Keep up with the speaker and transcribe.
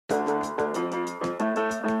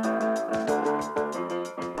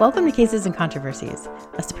Welcome to Cases and Controversies,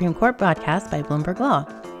 a Supreme Court podcast by Bloomberg Law.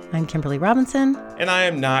 I'm Kimberly Robinson. And I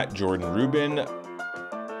am not Jordan Rubin.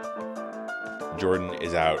 Jordan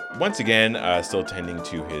is out once again, still tending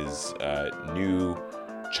to his new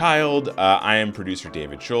child. I am producer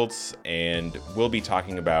David Schultz, and we'll be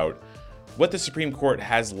talking about what the Supreme Court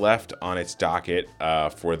has left on its docket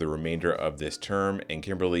for the remainder of this term. And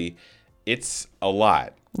Kimberly, it's a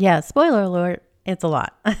lot. Yeah, spoiler alert, it's a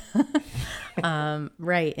lot.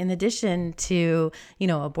 Right. In addition to,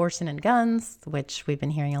 abortion and guns, which we've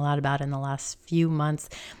been hearing a lot about in the last few months,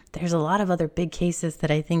 there's a lot of other big cases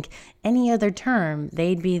that I think any other term,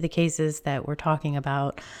 they'd be the cases that we're talking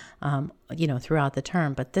about, throughout the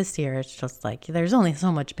term. But this year, it's just like there's only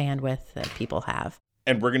so much bandwidth that people have.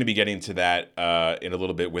 And we're going to be getting to that in a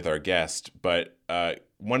little bit with our guest. But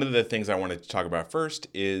one of the things I wanted to talk about first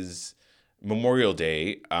is Memorial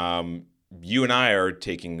Day. You and I are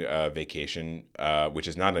taking a vacation, which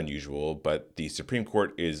is not unusual, but the Supreme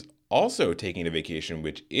Court is also taking a vacation,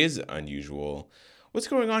 which is unusual. What's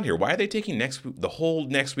going on here? Why are they taking the whole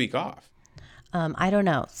next week off? I don't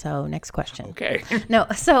know. So next question. Okay. No.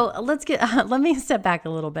 So let me step back a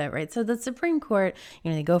little bit, right? So the Supreme Court,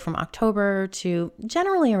 they go from October to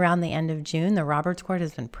generally around the end of June. The Roberts Court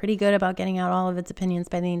has been pretty good about getting out all of its opinions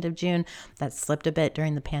by the end of June. That slipped a bit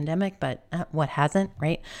during the pandemic, but what hasn't,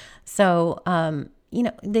 right? So,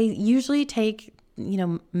 they usually take,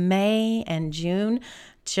 May and June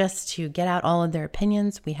just to get out all of their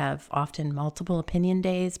opinions. We have often multiple opinion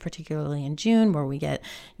days, particularly in June, where we get,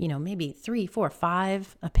 maybe 3, 4,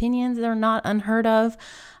 5 opinions that are not unheard of.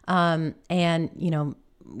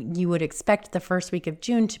 You would expect the first week of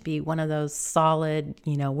June to be one of those solid,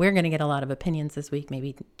 we're going to get a lot of opinions this week,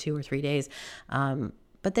 maybe 2 or 3 days.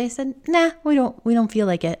 But they said, nah, we don't feel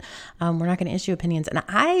like it. We're not going to issue opinions. And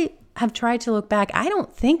I have tried to look back. I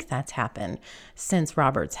don't think that's happened since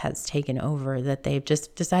Roberts has taken over, that they've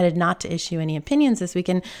just decided not to issue any opinions this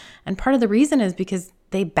weekend. And part of the reason is because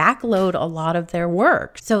they backload a lot of their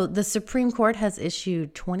work. So the Supreme Court has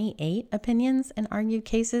issued 28 opinions in argued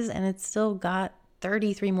cases, and it's still got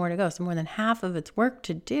 33 more to go. So more than half of its work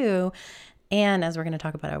to do. And as we're going to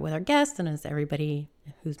talk about it with our guests, and as everybody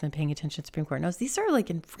who's been paying attention to the Supreme Court knows, these are like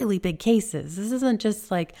in really big cases. This isn't just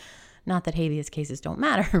like, not that habeas cases don't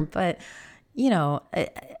matter, but,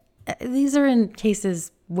 these are in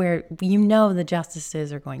cases where, the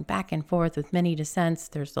justices are going back and forth with many dissents.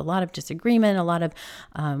 There's a lot of disagreement, a lot of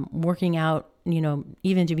working out,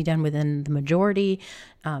 even to be done within the majority,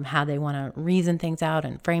 how they want to reason things out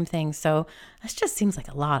and frame things. So this just seems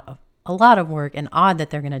like a lot of work, and odd that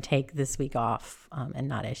they're going to take this week off and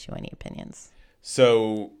not issue any opinions.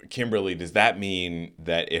 So, Kimberly, does that mean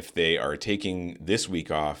that if they are taking this week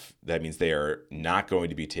off, that means they are not going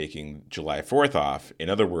to be taking July 4th off? In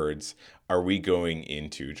other words, are we going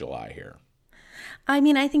into July here? I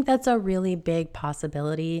mean, I think that's a really big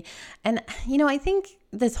possibility. And, I think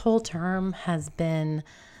this whole term has been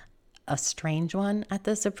a strange one at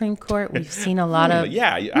the Supreme Court. We've seen a lot of...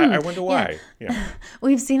 I wonder why. Yeah.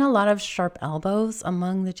 We've seen a lot of sharp elbows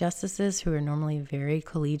among the justices who are normally very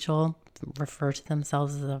collegial, refer to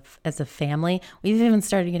themselves as a family. We've even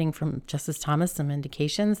started getting from Justice Thomas some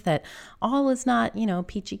indications that all is not,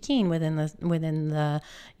 peachy keen within the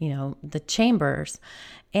the chambers.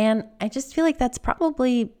 And I just feel like that's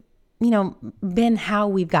probably been how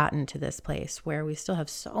we've gotten to this place where we still have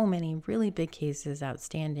so many really big cases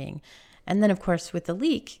outstanding. And then, of course, with the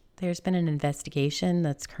leak, there's been an investigation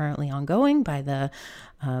that's currently ongoing by the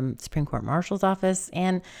Supreme Court Marshal's Office,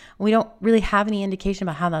 and we don't really have any indication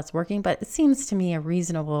about how that's working, but it seems to me a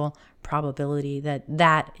reasonable probability that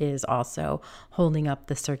that is also holding up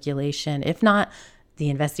the circulation. If not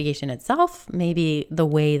the investigation itself, maybe the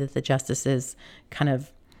way that the justices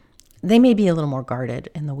they may be a little more guarded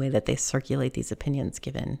in the way that they circulate these opinions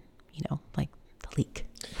given, like the leak.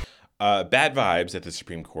 Bad vibes at the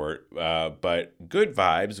Supreme Court, but good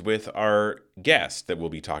vibes with our guest that we'll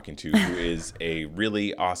be talking to, who is a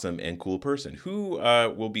really awesome and cool person. Who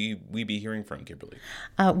we be hearing from, Kimberly?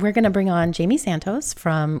 We're going to bring on Jamie Santos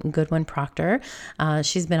from Goodwin Procter.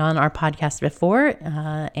 She's been on our podcast before,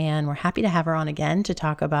 and we're happy to have her on again to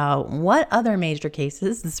talk about what other major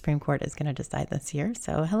cases the Supreme Court is going to decide this year.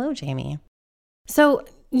 So hello, Jamie. So,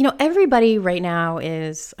 everybody right now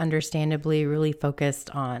is understandably really focused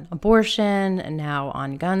on abortion and now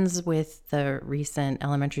on guns with the recent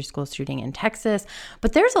elementary school shooting in Texas.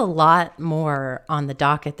 But there's a lot more on the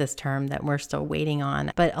docket this term that we're still waiting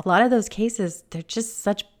on. But a lot of those cases, they're just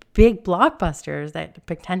such big blockbusters that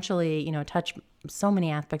potentially, touch so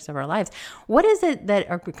many aspects of our lives. What is it that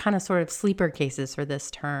are kind of sort of sleeper cases for this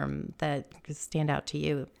term that stand out to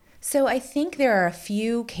you? So I think there are a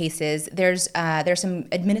few cases. There's some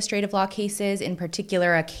administrative law cases, in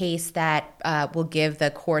particular, a case that will give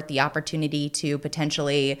the court the opportunity to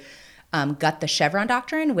potentially gut the Chevron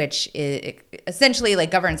doctrine, which essentially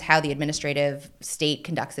like governs how the administrative state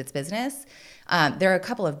conducts its business. There are a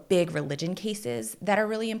couple of big religion cases that are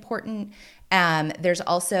really important. There's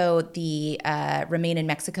also the Remain in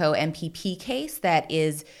Mexico MPP case that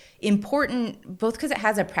is important both because it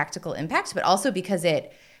has a practical impact, but also because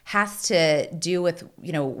it has to do with,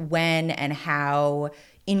 when and how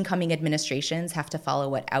incoming administrations have to follow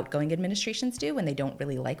what outgoing administrations do when they don't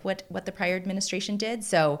really like what the prior administration did.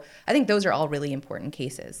 So I think those are all really important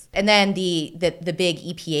cases. And then the big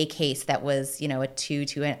EPA case that was, a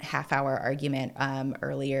 2.5 hour argument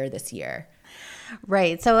earlier this year.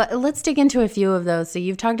 Right. So let's dig into a few of those. So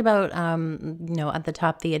you've talked about, at the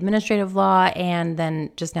top, the administrative law and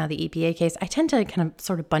then just now the EPA case. I tend to kind of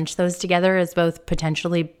sort of bunch those together as both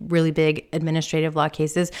potentially really big administrative law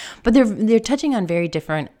cases, but they're touching on very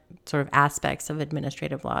different sort of aspects of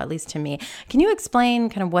administrative law, at least to me. Can you explain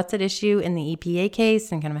kind of what's at issue in the EPA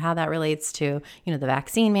case and kind of how that relates to, the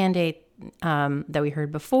vaccine mandate that we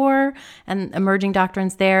heard before and emerging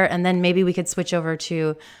doctrines there? And then maybe we could switch over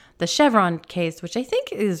to the Chevron case, which I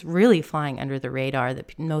think is really flying under the radar,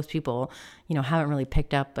 that most people, haven't really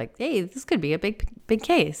picked up, like, hey, this could be a big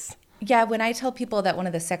case. Yeah, when I tell people that one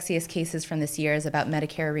of the sexiest cases from this year is about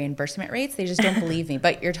Medicare reimbursement rates, they just don't believe me.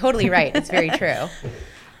 But you're totally right. It's very true.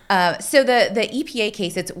 So the EPA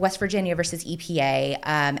case, it's West Virginia versus EPA,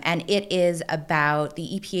 and it is about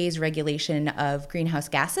the EPA's regulation of greenhouse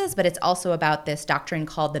gases, but it's also about this doctrine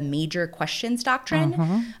called the Major Questions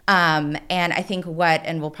Doctrine. And I think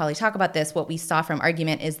and we'll probably talk about this, what we saw from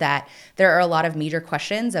argument is that there are a lot of major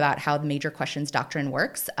questions about how the Major Questions Doctrine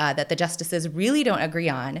works that the justices really don't agree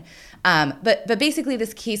on. But basically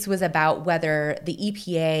this case was about whether the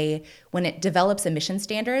EPA, when it develops emission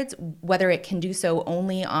standards, whether it can do so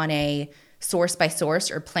only on a source by source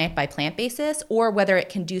or plant by plant basis, or whether it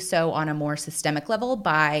can do so on a more systemic level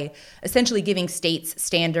by essentially giving states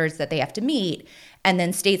standards that they have to meet, and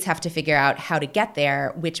then states have to figure out how to get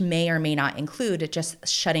there, which may or may not include just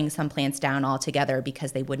shutting some plants down altogether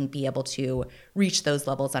because they wouldn't be able to reach those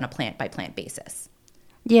levels on a plant by plant basis.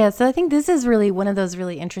 Yeah, so I think this is really one of those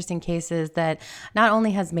really interesting cases that not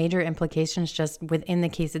only has major implications just within the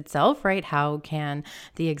case itself, right? How can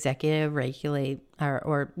the executive regulate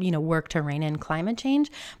or work to rein in climate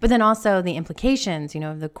change? But then also the implications,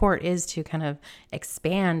 of the court is to kind of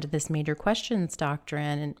expand this major questions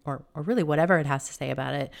doctrine and or really whatever it has to say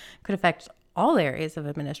about it could affect all areas of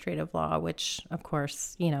administrative law, which of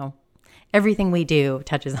course, everything we do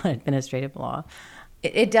touches on administrative law.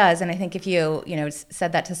 It does. And I think if you,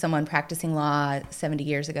 said that to someone practicing law 70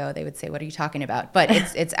 years ago, they would say, what are you talking about? But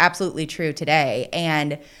it's absolutely true today.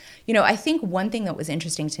 And, I think one thing that was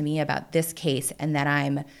interesting to me about this case and that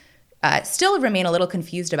I'm still remain a little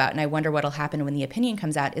confused about, and I wonder what'll happen when the opinion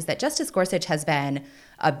comes out, is that Justice Gorsuch has been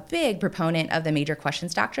a big proponent of the Major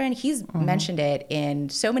Questions Doctrine. He's mentioned it in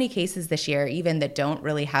so many cases this year, even that don't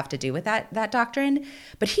really have to do with that doctrine.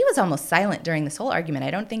 But he was almost silent during this whole argument.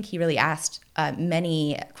 I don't think he really asked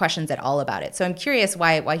many questions at all about it. So I'm curious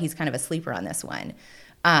why he's kind of a sleeper on this one.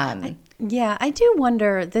 Yeah, I do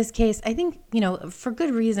wonder this case. I think, for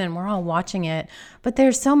good reason, we're all watching it, but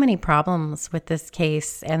there's so many problems with this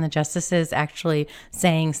case and the justices actually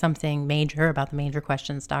saying something major about the Major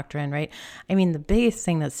Questions Doctrine, right? I mean, the biggest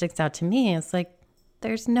thing that sticks out to me is like,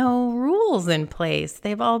 there's no rules in place.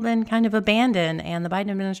 They've all been kind of abandoned, and the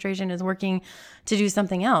Biden administration is working to do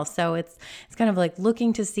something else. So it's kind of like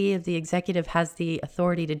looking to see if the executive has the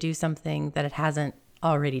authority to do something that it hasn't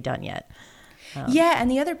already done yet. Yeah, and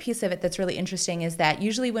the other piece of it that's really interesting is that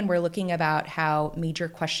usually when we're looking about how Major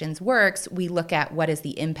Questions works, we look at what is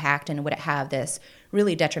the impact and would it have this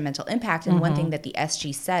really detrimental impact. And one thing that the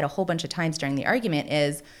SG said a whole bunch of times during the argument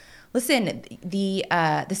is, listen, the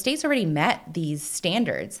states already met these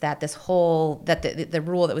standards that the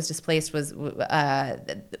rule that was displaced was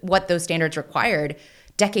what those standards required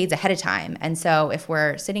decades ahead of time. And so if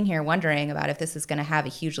we're sitting here wondering about if this is going to have a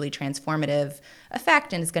hugely transformative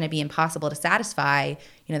effect and it's going to be impossible to satisfy,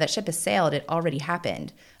 that ship has sailed, it already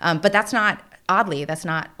happened. But that's not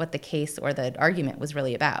what the case or the argument was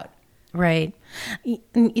really about. Right.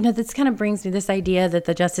 This kind of brings me this idea that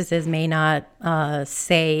the justices may not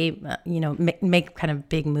make kind of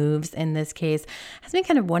big moves in this case. Has me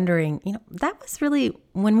kind of wondering, that was really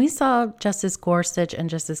when we saw Justice Gorsuch and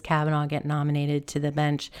Justice Kavanaugh get nominated to the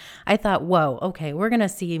bench, I thought, whoa, okay, we're going to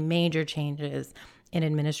see major changes in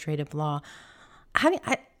administrative law.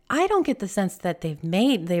 I don't get the sense that they've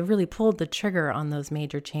really pulled the trigger on those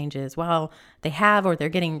major changes. Well, they have, or they're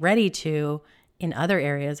getting ready to in other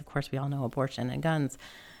areas. Of course, we all know abortion and guns.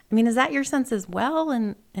 I mean, is that your sense as well?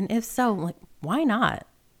 And if so, like, why not?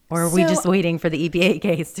 Or are we just waiting for the EPA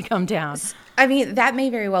case to come down? I mean, that may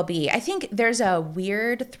very well be. I think there's a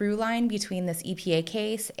weird through line between this EPA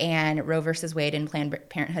case and Roe versus Wade and Planned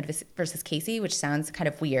Parenthood versus Casey, which sounds kind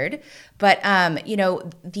of weird. But,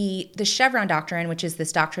 the Chevron doctrine, which is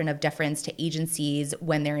this doctrine of deference to agencies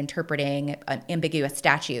when they're interpreting ambiguous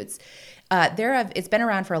statutes, it's been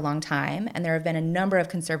around for a long time, and there have been a number of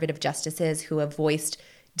conservative justices who have voiced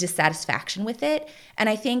dissatisfaction with it. And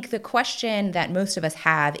I think the question that most of us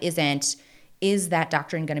have isn't, is that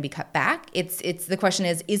doctrine going to be cut back? It's the question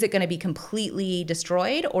is it going to be completely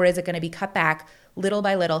destroyed, or is it going to be cut back little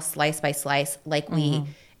by little, slice by slice, like we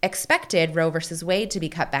expected Roe versus Wade to be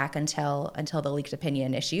cut back until the leaked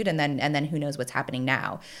opinion issued, and then who knows what's happening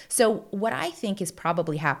now. So what I think is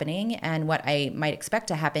probably happening, and what I might expect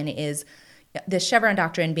to happen, is the Chevron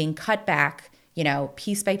doctrine being cut back,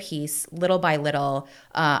 piece by piece, little by little,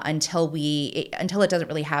 until it doesn't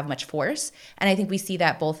really have much force. And I think we see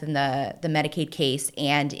that both in the Medicaid case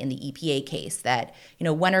and in the EPA case, that,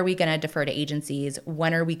 when are we going to defer to agencies?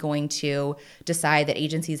 When are we going to decide that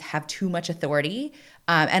agencies have too much authority?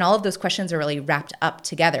 And all of those questions are really wrapped up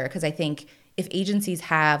together, because I think if agencies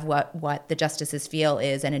have what the justices feel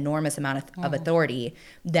is an enormous amount of authority,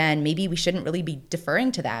 then maybe we shouldn't really be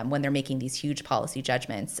deferring to them when they're making these huge policy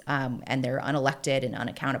judgments, and they're unelected and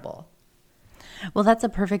unaccountable. Well, that's a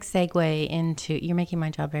perfect segue into, you're making my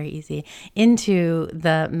job very easy, into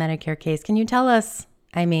the Medicare case. Can you tell us,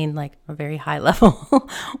 I mean, like a very high level,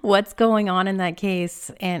 what's going on in that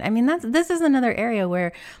case? And I mean, this is another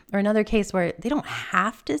area another case where they don't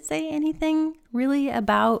have to say anything really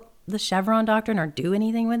about the Chevron doctrine or do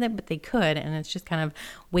anything with it, but they could, and it's just kind of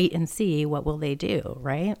wait and see what will they do,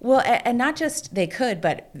 right? Well, and not just they could,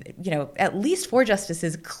 but at least 4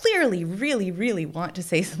 justices clearly really, really want to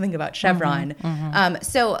say something about Chevron.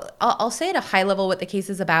 So I'll say at a high level what the case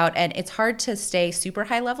is about, and it's hard to stay super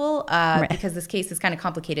high level because this case is kind of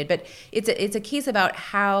complicated, but it's a case about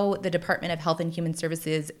how the Department of Health and Human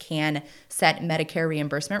Services can set Medicare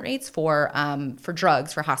reimbursement rates for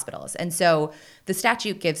drugs for hospitals. And so the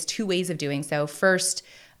statute gives 2 ways of doing so. First,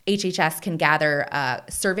 HHS can gather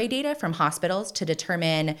survey data from hospitals to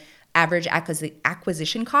determine average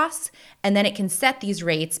acquisition costs, and then it can set these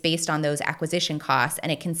rates based on those acquisition costs,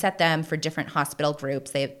 and it can set them for different hospital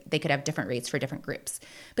groups. They could have different rates for different groups.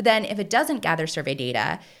 But then if it doesn't gather survey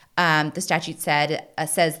data, the statute says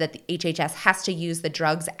that the HHS has to use the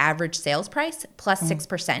drug's average sales price plus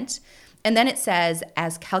 6%. And then it says,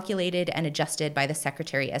 as calculated and adjusted by the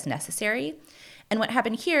secretary as necessary. And what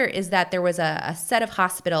happened here is that there was a set of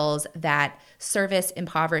hospitals that service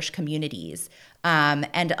impoverished communities.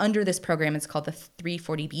 And under this program, it's called the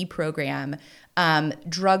 340B program,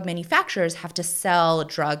 drug manufacturers have to sell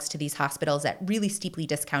drugs to these hospitals at really steeply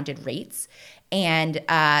discounted rates. And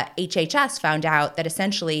HHS found out that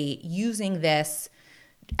essentially using this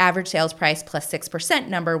average sales price plus 6%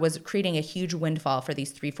 number was creating a huge windfall for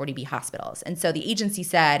these 340B hospitals. And so the agency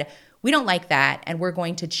said, we don't like that, and we're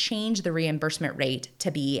going to change the reimbursement rate to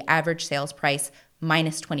be average sales price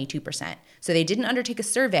minus 22%. So they didn't undertake a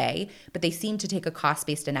survey, but they seemed to take a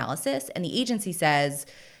cost-based analysis. And the agency says,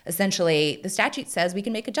 essentially, the statute says we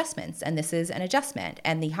can make adjustments, and this is an adjustment.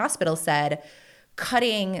 And the hospital said,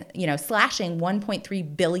 slashing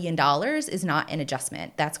 $1.3 billion is not an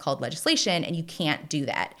adjustment. That's called legislation, and you can't do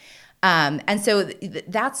that. And so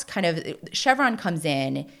that's kind of, Chevron comes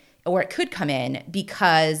in, or it could come in,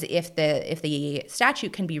 because if the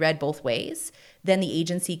statute can be read both ways, then the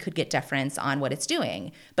agency could get deference on what it's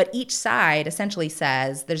doing. But each side essentially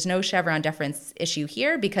says there's no Chevron deference issue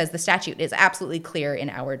here because the statute is absolutely clear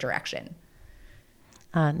in our direction.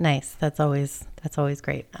 Nice. That's always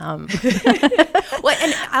great. Well,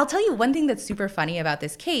 and I'll tell you one thing that's super funny about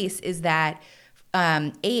this case is that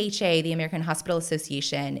AHA, the American Hospital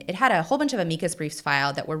Association, it had a whole bunch of amicus briefs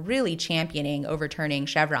filed that were really championing overturning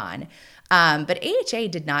Chevron. But AHA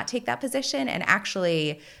did not take that position, and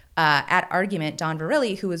actually at argument, Don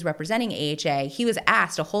Verrilli, who was representing AHA, he was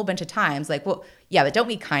asked a whole bunch of times, like, well, yeah, but don't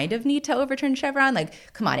we kind of need to overturn Chevron?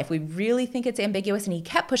 Like, come on, if we really think it's ambiguous. And he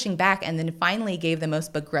kept pushing back, and then finally gave the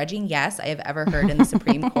most begrudging yes I have ever heard in the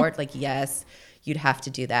Supreme Court. Like, yes, you'd have to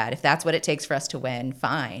do that. If that's what it takes for us to win,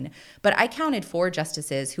 fine. But I counted 4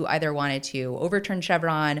 justices who either wanted to overturn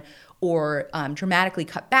Chevron or dramatically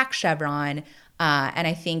cut back Chevron. And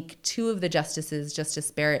I think 2 of the justices, Justice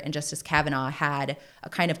Barrett and Justice Kavanaugh, had a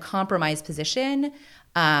kind of compromise position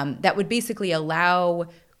that would basically allow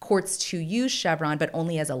courts to use Chevron, but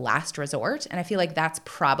only as a last resort. And I feel like that's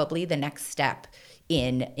probably the next step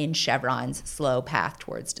in Chevron's slow path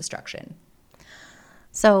towards destruction.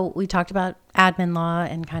 So we talked about admin law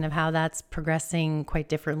and kind of how that's progressing quite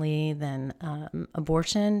differently than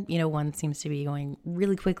abortion. One seems to be going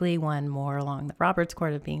really quickly, one more along the Roberts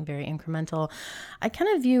Court of being very incremental. I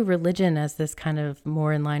kind of view religion as this kind of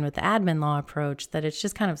more in line with the admin law approach, that it's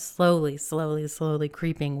just kind of slowly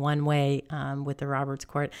creeping one way with the Roberts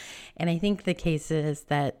Court. And I think the cases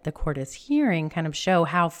that the court is hearing kind of show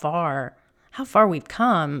how far we've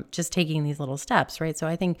come just taking these little steps, right? So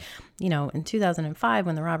I think, in 2005,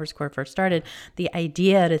 when the Roberts Court first started, the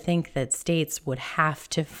idea to think that states would have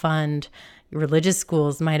to fund religious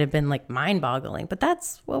schools might have been like mind-boggling, but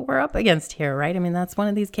that's what we're up against here, right? I mean, that's one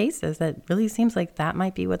of these cases that really seems like that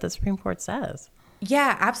might be what the Supreme Court says.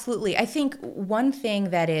 Yeah, absolutely. I think one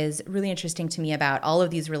thing that is really interesting to me about all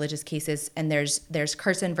of these religious cases, and there's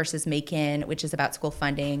Carson versus Macon, which is about school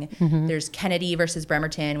funding. Mm-hmm. There's Kennedy versus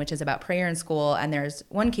Bremerton, which is about prayer in school. And there's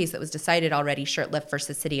one case that was decided already, Shurtleff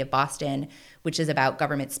versus City of Boston, which is about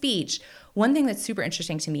government speech. One thing that's super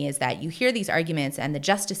interesting to me is that you hear these arguments and the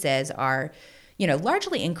justices are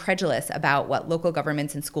largely incredulous about what local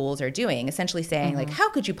governments and schools are doing, essentially saying, like, how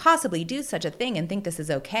could you possibly do such a thing and think this is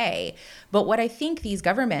okay? But what I think these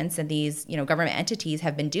governments and these, government entities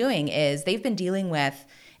have been doing is they've been dealing with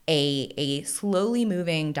a slowly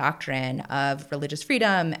moving doctrine of religious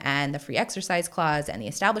freedom and the Free Exercise Clause and the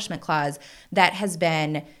Establishment Clause that has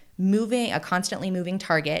been a constantly moving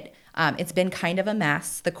target. It's been kind of a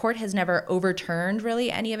mess. The court has never overturned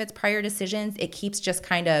really any of its prior decisions. It keeps just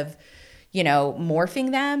kind of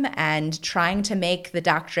morphing them and trying to make the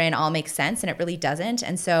doctrine all make sense, and it really doesn't.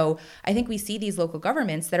 And so I think we see these local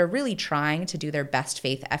governments that are really trying to do their best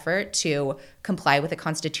faith effort to comply with the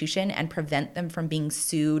Constitution and prevent them from being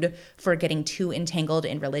sued for getting too entangled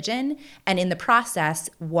in religion. And in the process,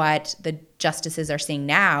 what the justices are seeing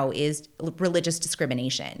now is religious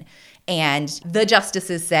discrimination. And the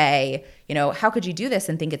justices say, how could you do this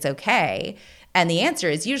and think it's okay? And the answer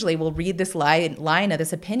is usually, we'll read this line of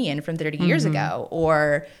this opinion from 30 years ago,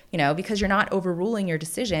 or, because you're not overruling your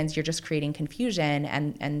decisions, you're just creating confusion,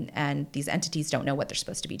 and these entities don't know what they're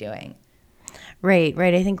supposed to be doing. Right.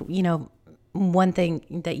 I think, one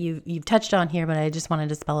thing that you've touched on here, but I just wanted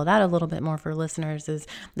to spell it out a little bit more for listeners, is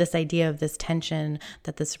this idea of this tension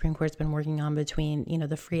that the Supreme Court's been working on between,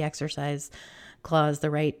 the Free Exercise Clause, the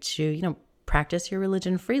right to, practice your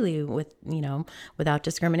religion freely without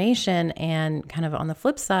discrimination, and kind of on the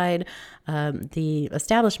flip side, the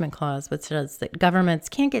Establishment Clause, which says that governments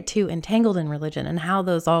can't get too entangled in religion, and how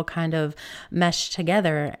those all kind of mesh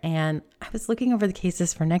together. And I was looking over the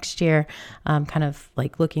cases for next year, kind of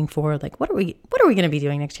like looking for like, what are we going to be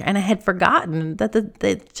doing next year? And I had forgotten that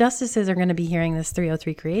the justices are going to be hearing this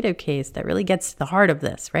 303 creative case that really gets to the heart of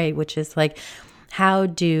this, right? Which is like, how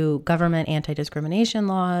do government anti-discrimination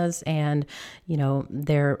laws and,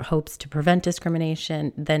 their hopes to prevent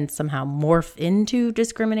discrimination then somehow morph into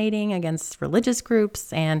discriminating against religious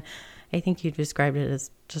groups? And I think you described it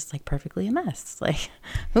as just like perfectly a mess. Like,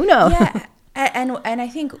 who knows? Yeah. And I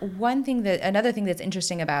think another thing that's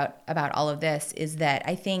interesting about all of this is that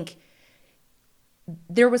I think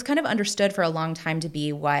there was kind of understood for a long time to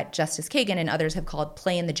be what Justice Kagan and others have called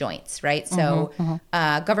play in the joints, right? So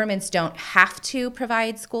governments don't have to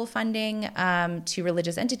provide school funding to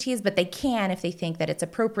religious entities, but they can if they think that it's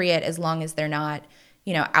appropriate, as long as they're not,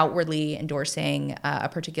 outwardly endorsing a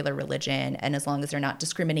particular religion, and as long as they're not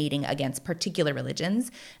discriminating against particular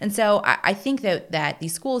religions. And so I think that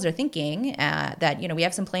these schools are thinking that, we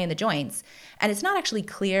have some play in the joints, and it's not actually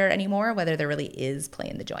clear anymore whether there really is play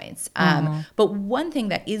in the joints. But one thing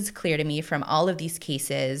that is clear to me from all of these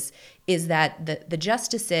cases is that the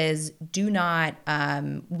justices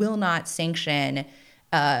will not sanction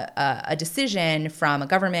a decision from a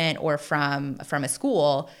government or from a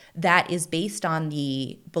school that is based on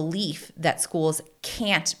the belief that schools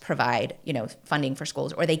can't provide, funding for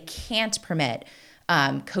schools, or they can't permit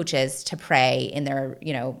coaches to pray in their,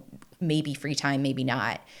 maybe free time, maybe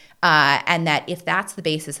not, and that if that's the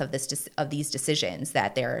basis of these decisions,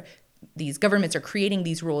 that these governments are creating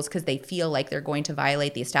these rules because they feel like they're going to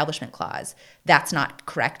violate the Establishment Clause, that's not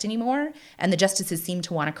correct anymore. And the justices seem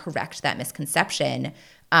to want to correct that misconception.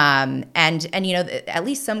 And at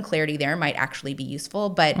least some clarity there might actually be useful.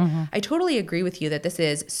 But I totally agree with you that this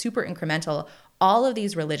is super incremental. all of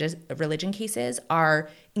these religion cases are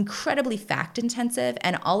incredibly fact intensive,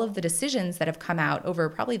 and all of the decisions that have come out over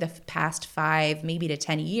probably the past 5 maybe to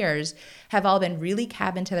 10 years have all been really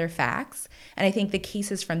cabined to their facts. And I think the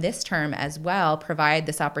cases from this term as well provide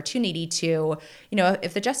this opportunity to,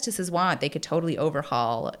 if the justices want, they could totally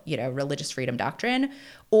overhaul, religious freedom doctrine,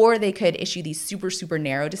 or they could issue these super, super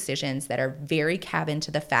narrow decisions that are very cabined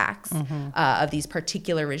to the facts of these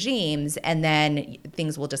particular regimes, and then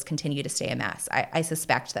things will just continue to stay a mess. I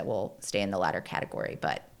suspect that we'll stay in the latter category,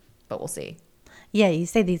 but we'll see. Yeah, you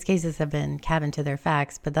say these cases have been cabined to their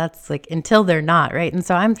facts, but that's like until they're not, right? And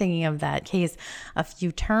so I'm thinking of that case a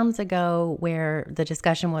few terms ago where the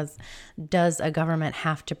discussion was, does a government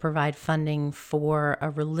have to provide funding for a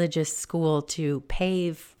religious school to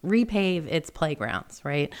repave its playgrounds,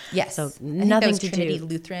 right? Yes. So I think nothing that was to Trinity do.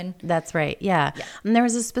 Lutheran. That's right. Yeah. And there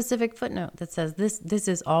was a specific footnote that says this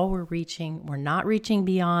is all we're reaching. We're not reaching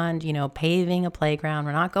beyond, paving a playground.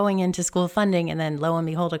 We're not going into school funding. And then lo and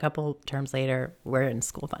behold, a couple terms later, we're in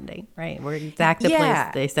school funding, right? We're exactly the place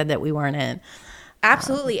they said that we weren't in.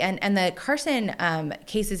 Absolutely. And the Carson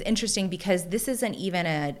case is interesting because this isn't even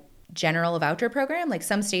a general voucher program. Like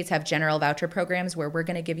some states have general voucher programs where we're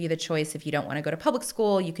going to give you the choice. If you don't want to go to public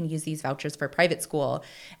school, you can use these vouchers for private school.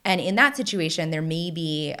 And in that situation, there may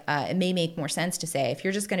be, it may make more sense to say, if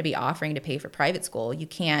you're just going to be offering to pay for private school, you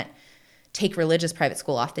can't take religious private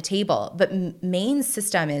school off the table. But Maine's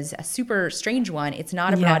system is a super strange one. It's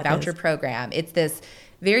not a broad voucher program. It's this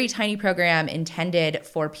very tiny program intended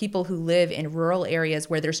for people who live in rural areas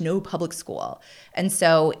where there's no public school. And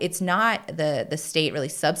so it's not the state really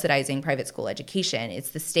subsidizing private school education.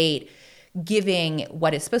 It's the state giving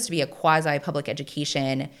what is supposed to be a quasi-public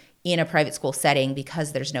education in a private school setting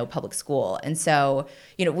because there's no public school. And so,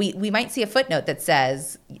 we might see a footnote that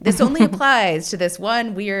says this only applies to this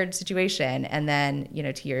one weird situation. And then,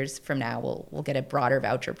 2 years from now, we'll get a broader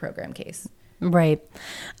voucher program case. Right.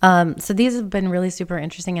 So these have been really super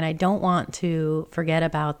interesting. And I don't want to forget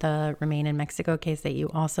about the Remain in Mexico case that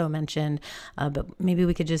you also mentioned, but maybe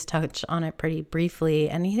we could just touch on it pretty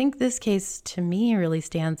briefly. And I think this case to me really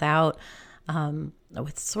stands out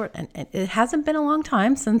with and it hasn't been a long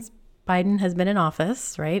time since Biden has been in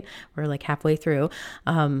office, right? We're like halfway through.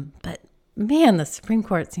 But man, the Supreme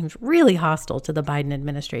Court seems really hostile to the Biden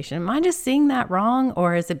administration. Am I just seeing that wrong?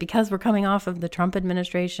 Or is it because we're coming off of the Trump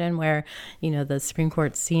administration where, the Supreme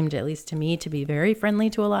Court seemed, at least to me, to be very friendly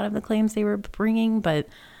to a lot of the claims they were bringing? But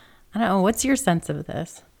I don't know. What's your sense of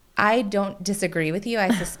this? I don't disagree with you.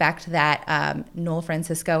 I suspect that Noel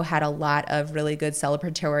Francisco had a lot of really good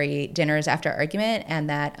celebratory dinners after argument, and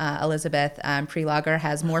that Elizabeth Prelogar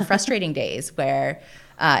has more frustrating days where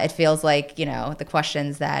it feels like, the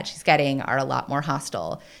questions that she's getting are a lot more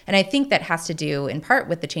hostile. And I think that has to do in part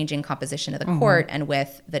with the changing composition of the court and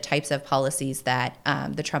with the types of policies that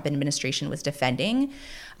the Trump administration was defending.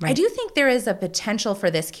 Right. I do think there is a potential for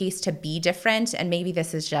this case to be different, and maybe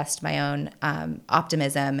this is just my own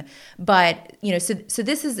optimism. But, so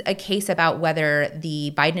this is a case about whether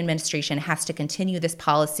the Biden administration has to continue this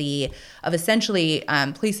policy of essentially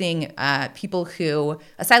placing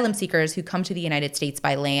asylum seekers who come to the United States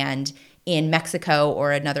by land in Mexico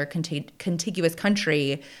or another contiguous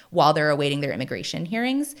country while they're awaiting their immigration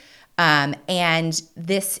hearings. And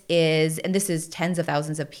this is tens of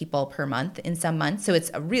thousands of people per month in some months. So it's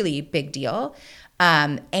a really big deal.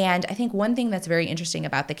 And I think one thing that's very interesting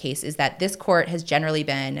about the case is that this court has generally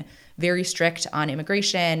been very strict on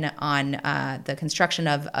immigration, on the construction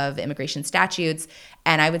of immigration statutes,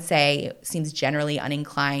 and I would say seems generally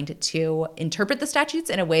uninclined to interpret the statutes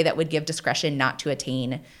in a way that would give discretion not to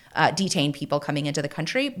detain people coming into the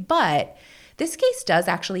country. But this case does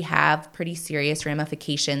actually have pretty serious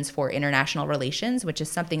ramifications for international relations, which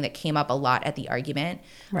is something that came up a lot at the argument.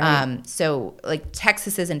 Right. So like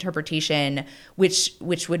Texas's interpretation, which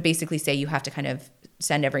would basically say you have to kind of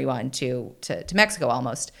send everyone to Mexico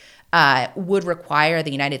almost, would require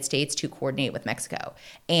the United States to coordinate with Mexico.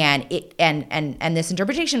 And this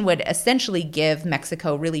interpretation would essentially give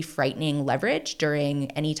Mexico really frightening leverage during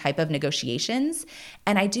any type of negotiations.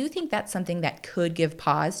 And I do think that's something that could give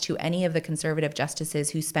pause to any of the conservative justices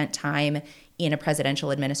who spent time in a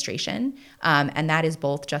presidential administration. And that is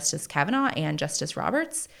both Justice Kavanaugh and Justice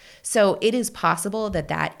Roberts. So it is possible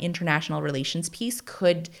that international relations piece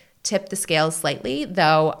could tip the scales slightly,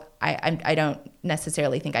 though I don't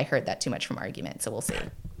necessarily think I heard that too much from argument, so we'll see.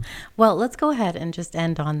 Well, let's go ahead and just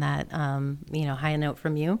end on that, high note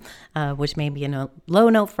from you, which may be a low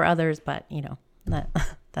note for others, but,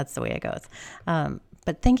 that's the way it goes.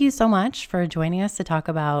 But thank you so much for joining us to talk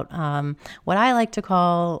about what I like to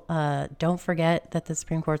call, don't forget that the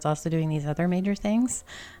Supreme Court's also doing these other major things.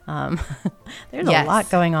 There's a lot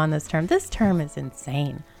going on this term. This term is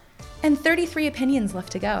insane. And 33 opinions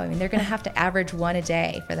left to go. I mean, they're going to have to average one a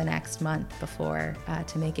day for the next month before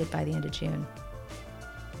to make it by the end of June.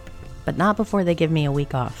 But not before they give me a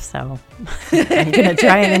week off. So I'm going to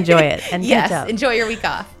try and enjoy it and catch up. Enjoy your week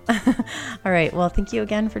off. All right. Well, thank you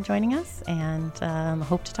again for joining us, and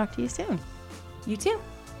hope to talk to you soon. You too.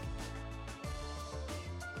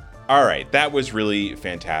 All right. That was really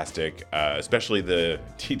fantastic, especially the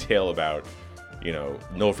detail about,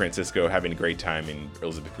 Noah Francisco having a great time and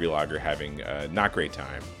Elizabeth Prelogar having a not great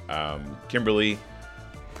time. Kimberly,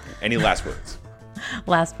 any last words?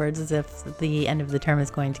 Last words, as if the end of the term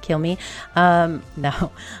is going to kill me.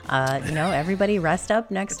 No, everybody rest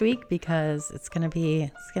up next week, because it's gonna be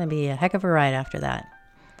a heck of a ride after that.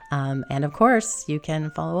 And of course, you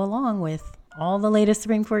can follow along with all the latest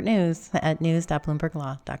Supreme Court news at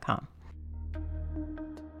news.bloomberglaw.com.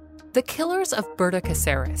 The killers of Berta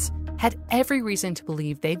Cáceres had every reason to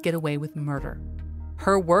believe they'd get away with murder.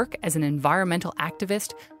 Her work as an environmental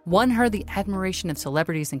activist won her the admiration of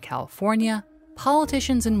celebrities in California,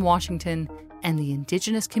 politicians in Washington, and the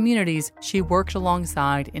indigenous communities she worked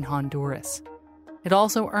alongside in Honduras. It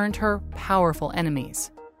also earned her powerful enemies.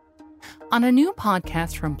 On a new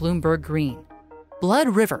podcast from Bloomberg Green, Blood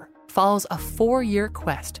River follows a 4-year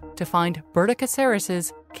quest to find Berta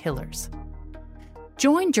Cáceres' killers.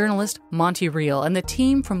 Join journalist Monty Reel and the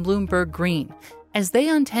team from Bloomberg Green as they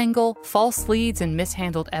untangle false leads and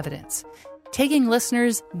mishandled evidence, taking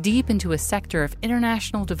listeners deep into a sector of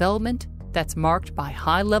international development that's marked by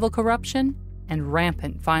high-level corruption and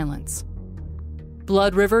rampant violence.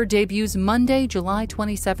 Blood River debuts Monday, July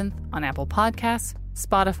 27th on Apple Podcasts,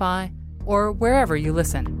 Spotify, or wherever you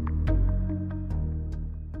listen.